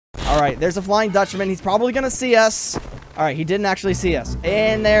All right, there's a Flying Dutchman. He's probably going to see us. All right, he didn't actually see us.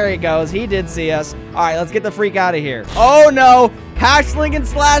 And there he goes. He did see us. All right, let's get the freak out of here. Oh, no. Hash Slinging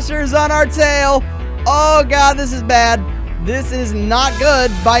Slasher is on our tail. Oh, God, this is bad. This is not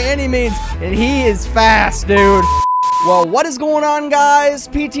good by any means. And he is fast, dude. Well, what is going on, guys?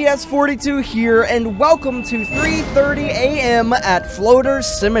 PTS42 here, and welcome to 3:30 a.m. at Floater's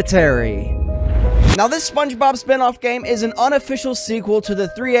Cemetery. Now, this SpongeBob spin-off game is an unofficial sequel to the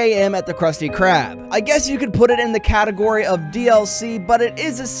 3 a.m. at the Krusty Krab. I guess you could put it in the category of DLC, but it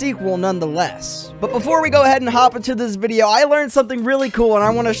is a sequel nonetheless. But before we go ahead and hop into this video, I learned something really cool, and I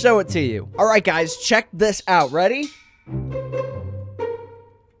want to show it to you. Alright, guys, check this out. Ready?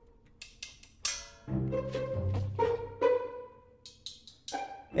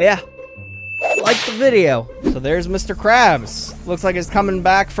 Yeah, like the video. So there's Mr. Krabs. Looks like he's coming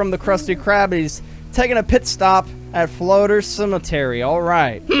back from the Krusty Krab. He's taking a pit stop at Floater's Cemetery. All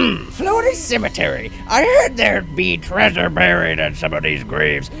right. Floater's Cemetery. I heard there'd be treasure buried in some of these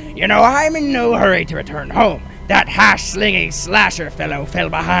graves. You know, I'm in no hurry to return home. That Hash Slinging Slasher fellow fell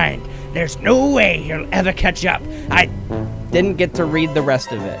behind. There's no way he'll ever catch up. I didn't get to read the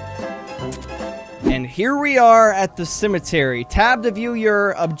rest of it. And here we are at the cemetery. Tab to view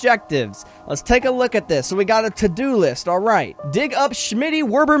your objectives. Let's take a look at this. So we got a to-do list. All right. Dig up Schmitty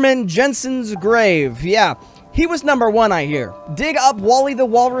Werberman Jensen's grave. Yeah, he was #1, I hear. Dig up Wally the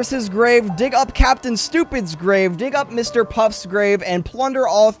Walrus's grave. Dig up Captain Stupid's grave. Dig up Mr. Puff's grave and plunder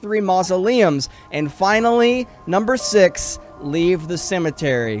all 3 mausoleums. And finally, #6, leave the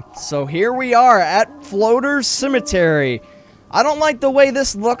cemetery. So here we are at Floater's Cemetery. I don't like the way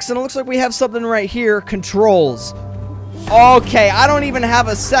this looks, and it looks like we have something right here. Controls. Okay, I don't even have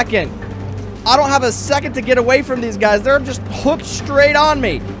a second. I don't have a second to get away from these guys. They're just hooked straight on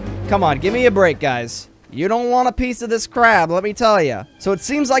me. Come on, give me a break, guys. You don't want a piece of this crab, let me tell you. So it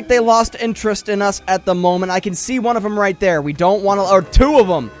seems like they lost interest in us at the moment. I can see one of them right there. We don't want to, or 2 of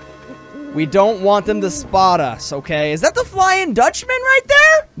them. We don't want them to spot us, okay? Is that the Flying Dutchman right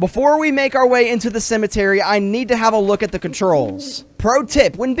there? Before we make our way into the cemetery, I need to have a look at the controls. Pro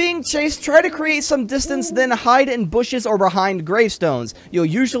tip, when being chased, try to create some distance, then hide in bushes or behind gravestones. You'll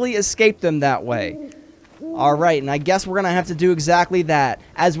usually escape them that way. Alright, and I guess we're gonna have to do exactly that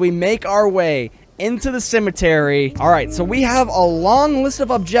as we make our way into the cemetery. Alright, so we have a long list of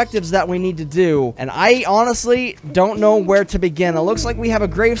objectives that we need to do, and I honestly don't know where to begin. It looks like we have a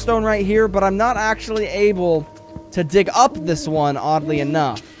gravestone right here, but I'm not actually able to dig up this one, oddly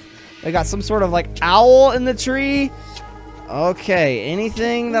enough. They got some sort of like owl in the tree. Okay,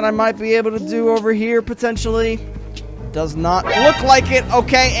 anything that I might be able to do over here potentially? Does not look like it.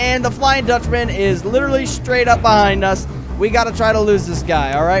 Okay, and the Flying Dutchman is literally straight up behind us. We gotta try to lose this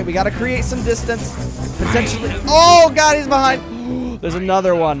guy, alright? We gotta create some distance. Potentially. Oh, God, he's behind. There's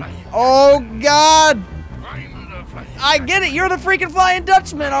another one. Oh, God. I get it. You're the freaking Flying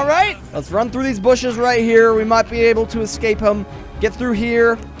Dutchman, alright? Let's run through these bushes right here. We might be able to escape him. Get through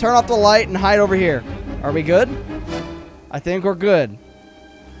here. Turn off the light and hide over here. Are we good? I think we're good.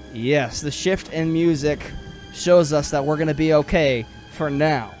 Yes, the shift in music shows us that we're gonna be okay for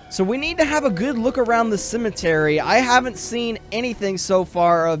now. So we need to have a good look around the cemetery. I haven't seen anything so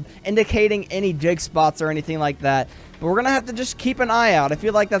far of indicating any dig spots or anything like that. But we're going to have to just keep an eye out. I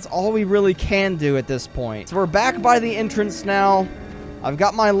feel like that's all we really can do at this point. So we're back by the entrance now. I've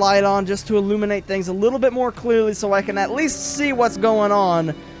got my light on just to illuminate things a little bit more clearly so I can at least see what's going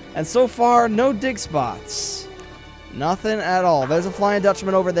on. And so far, no dig spots. Nothing at all. There's a Flying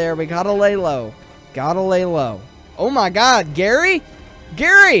Dutchman over there. We got to lay low. Got to lay low. Oh my God, Gary?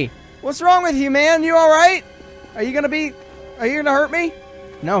 Gary, what's wrong with you, man? You alright? Are you gonna hurt me?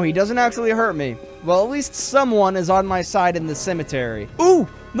 No, he doesn't actually hurt me. Well, at least someone is on my side in the cemetery. Ooh,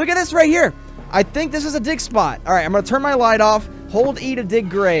 look at this right here. I think this is a dig spot. Alright, I'm gonna turn my light off. Hold E to dig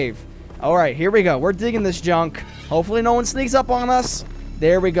grave. Alright, here we go. We're digging this junk. Hopefully no one sneaks up on us.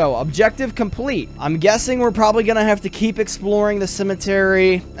 There we go. Objective complete. I'm guessing we're probably going to have to keep exploring the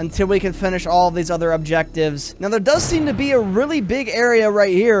cemetery until we can finish all of these other objectives. Now, there does seem to be a really big area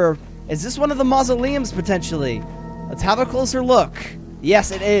right here. Is this one of the mausoleums, potentially? Let's have a closer look.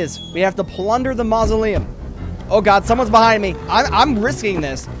 Yes, it is. We have to plunder the mausoleum. Oh, God, someone's behind me. I'm risking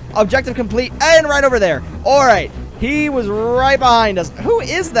this. Objective complete. And right over there. All right. He was right behind us. Who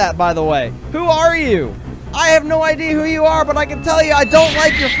is that, by the way? Who are you? I have no idea who you are, but I can tell you I don't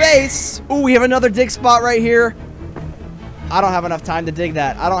like your face. Ooh, we have another dig spot right here. I don't have enough time to dig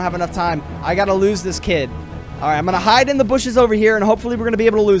that. I don't have enough time. I gotta lose this kid. All right, I'm gonna hide in the bushes over here, and hopefully we're gonna be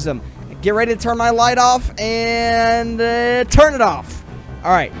able to lose him. Get ready to turn my light off, and turn it off.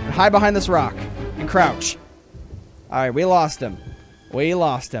 All right, hide behind this rock and crouch. All right, we lost him. We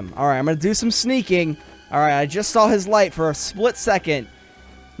lost him. All right, I'm going to do some sneaking. All right, I just saw his light for a split second.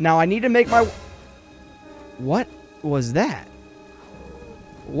 Now I need to make my... What was that?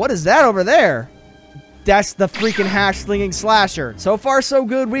 What is that over there? That's the freaking Hash Slinging Slasher. So far, so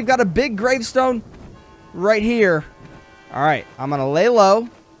good. We've got a big gravestone right here. All right, I'm going to lay low.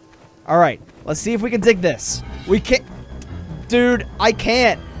 All right, let's see if we can dig this. We can't... Dude, I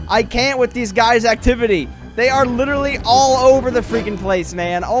can't. I can't with these guys' activity. They are literally all over the freaking place,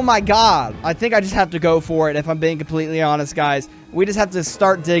 man. Oh my god. I think I just have to go for it if I'm being completely honest, guys. We just have to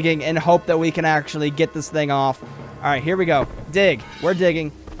start digging and hope that we can actually get this thing off. All right, here we go. Dig. We're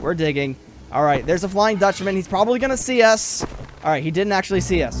digging. We're digging. All right, there's a Flying Dutchman. He's probably going to see us. All right, he didn't actually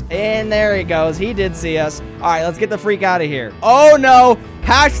see us. And there he goes. He did see us. All right, let's get the freak out of here. Oh, no.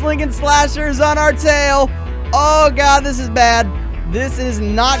 Hash Slinging Slasher is on our tail. Oh, God, this is bad. This is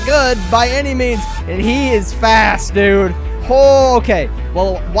not good by any means. And he is fast, dude. Oh, okay.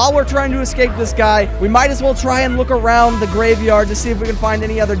 Well, while we're trying to escape this guy, we might as well try and look around the graveyard to see if we can find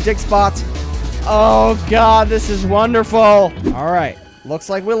any other dig spots. Oh, God, this is wonderful. All right. Looks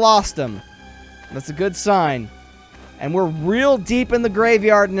like we lost him. That's a good sign. And we're real deep in the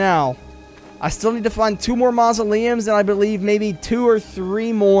graveyard now. I still need to find 2 more mausoleums, and I believe maybe 2 or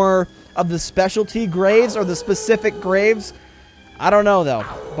 3 more of the specialty graves or the specific graves. I don't know, though.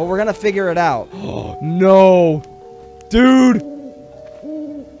 But we're going to figure it out. Oh, no. Dude.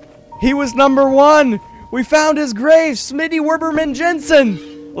 He was number 1. We found his grave. Smitty Werberman Jensen.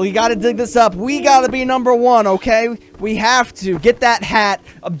 Well, you got to dig this up. We got to be number 1, okay? We have to get that hat.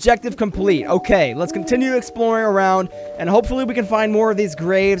 Objective complete. Okay, let's continue exploring around, and hopefully we can find more of these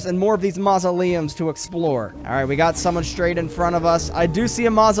graves and more of these mausoleums to explore. All right, we got someone straight in front of us. I do see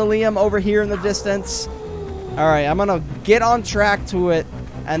a mausoleum over here in the distance. All right, I'm going to get on track to it,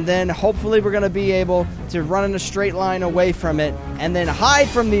 and then hopefully we're going to be able to run in a straight line away from it, and then hide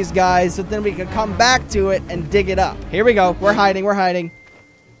from these guys, so then we can come back to it and dig it up. Here we go. We're hiding. We're hiding.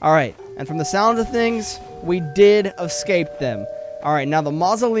 All right, and from the sound of things, we did escape them. All right, now the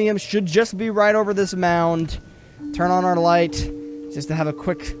mausoleum should just be right over this mound. Turn on our light just to have a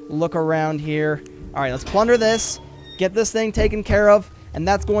quick look around here. All right, let's plunder this, get this thing taken care of, and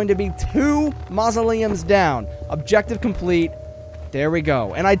that's going to be 2 mausoleums down. Objective complete. There we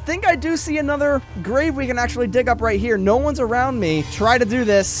go. And I think I do see another grave we can actually dig up right here. No one's around me. Try to do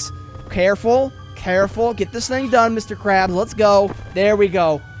this. Careful, careful. Get this thing done, Mr. Krabs. Let's go. There we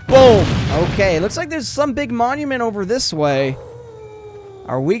go. Boom. Okay, looks like there's some big monument over this way.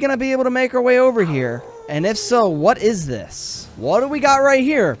 Are we going to be able to make our way over here? And if so, what is this? What do we got right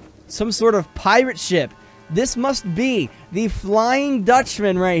here? Some sort of pirate ship. This must be the Flying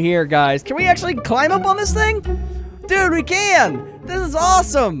Dutchman right here, guys. Can we actually climb up on this thing? Dude, we can. This is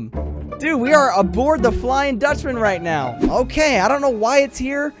awesome. Dude, we are aboard the Flying Dutchman right now. Okay, I don't know why it's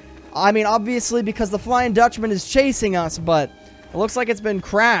here. I mean, obviously because the Flying Dutchman is chasing us, but it looks like it's been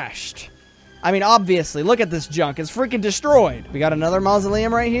crashed. I mean, obviously, look at this junk. It's freaking destroyed. We got another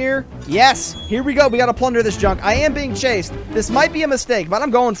mausoleum right here. Yes, here we go. We got to plunder this junk. I am being chased. This might be a mistake, but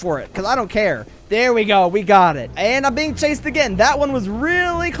I'm going for it because I don't care. There we go. We got it. And I'm being chased again. That one was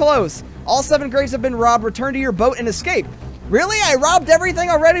really close. All 7 graves have been robbed. Return to your boat and escape. Really? I robbed everything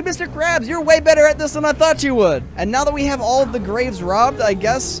already, Mr. Krabs? You're way better at this than I thought you would. And now that we have all of the graves robbed, I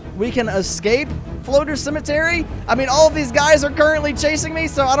guess we can escape Floater Cemetery. I mean, all of these guys are currently chasing me,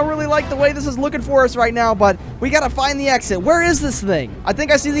 so I don't really like the way this is looking for us right now, but we gotta find the exit. Where is this thing? I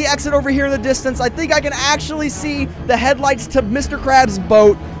think I see the exit over here in the distance. I think I can actually see the headlights to Mr. Krabs'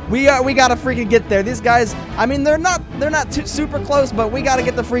 boat. We gotta freaking get there. These guys, I mean, they're not too super close, but we gotta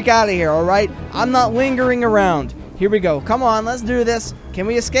get the freak out of here, all right? I'm not lingering around. Here we go. Come on, let's do this. Can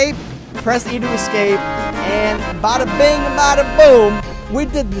we escape? Press E to escape, and bada bing, bada boom. We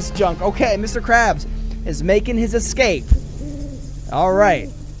did this junk. Okay, Mr. Krabs is making his escape. All right.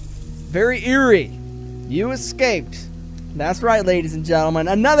 Very eerie. You escaped. That's right, ladies and gentlemen.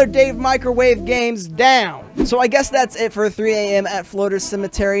 Another Dave Microwave Games down. So I guess that's it for 3 a.m. at Floater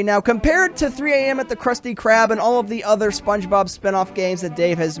Cemetery. Now, compared to 3 a.m. at the Krusty Krab and all of the other SpongeBob spin-off games that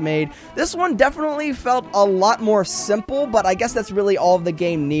Dave has made, this one definitely felt a lot more simple, but I guess that's really all the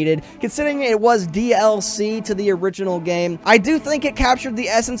game needed, considering it was DLC to the original game. I do think it captured the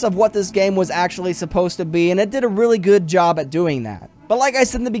essence of what this game was actually supposed to be, and it did a really good job at doing that. But like I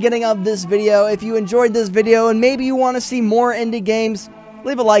said in the beginning of this video, if you enjoyed this video and maybe you want to see more indie games,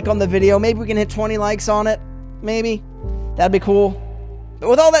 leave a like on the video. Maybe we can hit 20 likes on it. Maybe. That'd be cool. But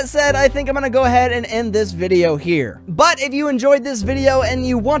with all that said, I think I'm gonna go ahead and end this video here. But if you enjoyed this video and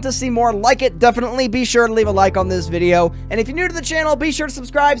you want to see more like it, definitely be sure to leave a like on this video. And if you're new to the channel, be sure to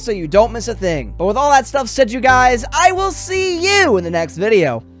subscribe so you don't miss a thing. But with all that stuff said, you guys, I will see you in the next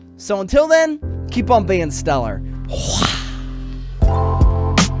video. So until then, keep on being stellar.